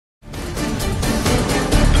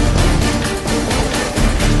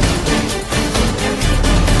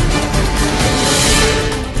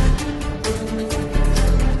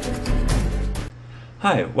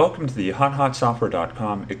Hi, welcome to the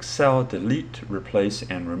hotsoftware.com Excel delete, replace,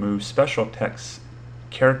 and remove special text,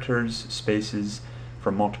 characters, spaces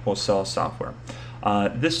from multiple cell software.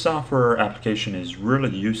 This software application is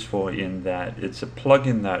really useful in that it's a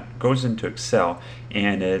plugin that goes into Excel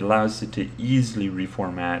and it allows it to easily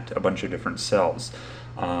reformat a bunch of different cells.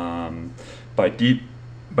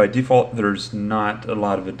 By default, there's not a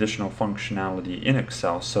lot of additional functionality in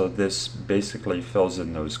Excel, so this basically fills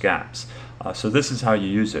in those gaps. So this is how you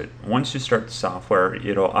use it. Once you start the software,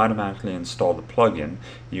 it'll automatically install the plugin.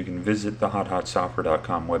 You can visit the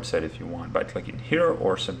hotsoftware.com website if you want by clicking here,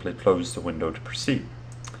 or simply close the window to proceed.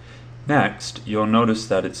 Next, you'll notice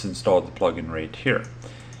that it's installed the plugin right here.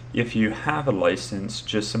 If you have a license,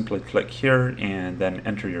 just simply click here and then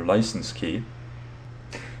enter your license key.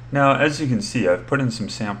 Now, as you can see, I've put in some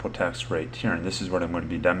sample text right here, and this is what I'm going to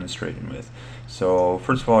be demonstrating with. So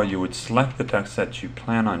first of all, you would select the text that you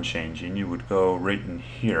plan on changing. You would go right in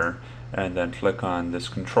here and then click on this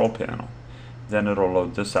control panel. Then it'll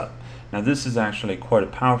load this up. Now this is actually quite a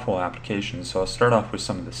powerful application, so I'll start off with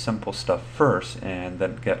some of the simple stuff first and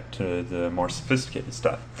then get to the more sophisticated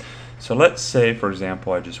stuff. So let's say, for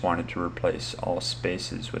example, I just wanted to replace all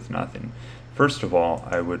spaces with nothing. First of all,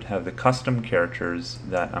 I would have the custom characters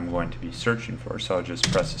that I'm going to be searching for, so I'll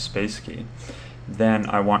just press the space key. Then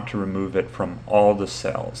I want to remove it from all the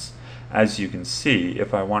cells. As you can see,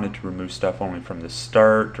 if I wanted to remove stuff only from the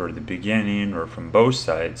start or the beginning or from both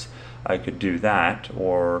sides, I could do that,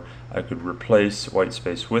 or I could replace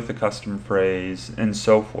whitespace with a custom phrase and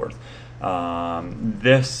so forth.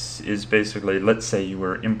 This is basically, let's say you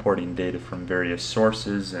were importing data from various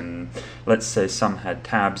sources, and let's say some had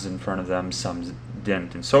tabs in front of them, some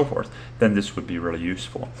didn't, and so forth, then this would be really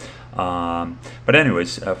useful. But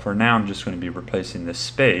anyways, for now I'm just going to be replacing this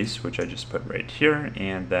space, which I just put right here,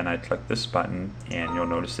 and then I click this button and you'll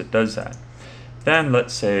notice it does that. Then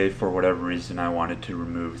let's say for whatever reason I wanted to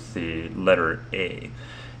remove the letter A.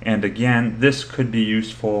 And again, this could be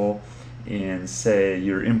useful in, say,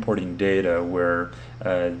 you're importing data where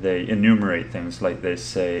they enumerate things, like they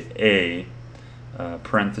say A,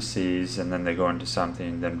 parentheses, and then they go into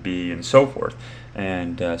something, then B, and so forth.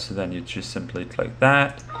 And so then you just simply click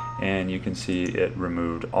that, and you can see it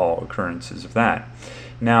removed all occurrences of that.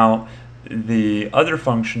 Now, the other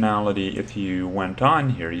functionality, if you went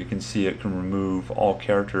on here, you can see it can remove all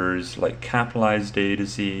characters like capitalized A to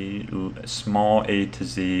Z, small a to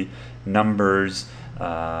Z, numbers,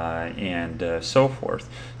 and so forth.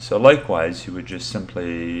 So likewise, you would just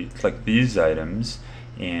simply click these items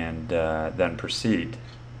and then proceed.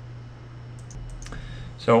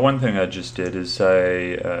 So one thing I just did is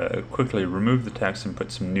I quickly removed the text and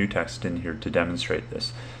put some new text in here to demonstrate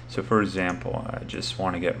this. So for example, I just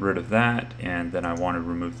want to get rid of that, and then I want to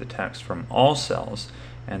remove the text from all cells,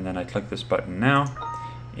 and then I click this button now,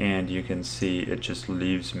 and you can see it just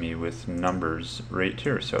leaves me with numbers right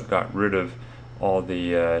here. So it got rid of all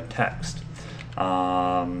the text. If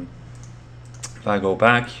I go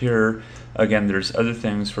back here, again, there's other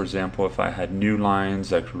things. For example, if I had new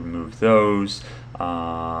lines, I could remove those.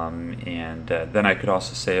 And then I could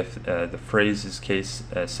also say if the phrase is case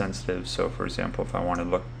sensitive. So for example, if I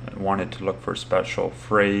wanted to look for a special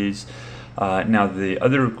phrase. Now the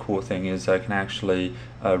other cool thing is I can actually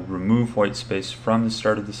remove white space from the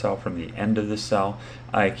start of the cell, from the end of the cell.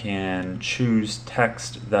 I can choose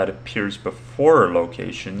text that appears before a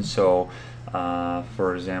location. So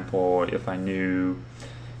for example, if I knew,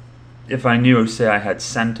 say I had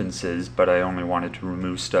sentences, but I only wanted to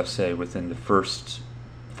remove stuff, say, within the first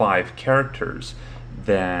 5 characters,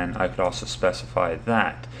 then I could also specify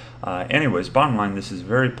that. Anyways, bottom line, this is a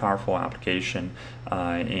very powerful application,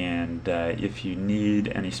 and if you need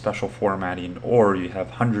any special formatting, or you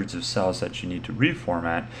have hundreds of cells that you need to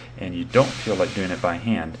reformat and you don't feel like doing it by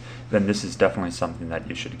hand, then this is definitely something that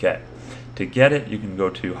you should get. To get it, you can go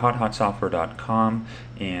to hotsoftware.com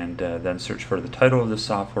and then search for the title of the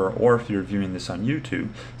software, or if you're viewing this on YouTube,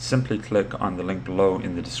 simply click on the link below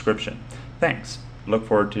in the description. Thanks. Look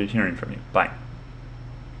forward to hearing from you. Bye.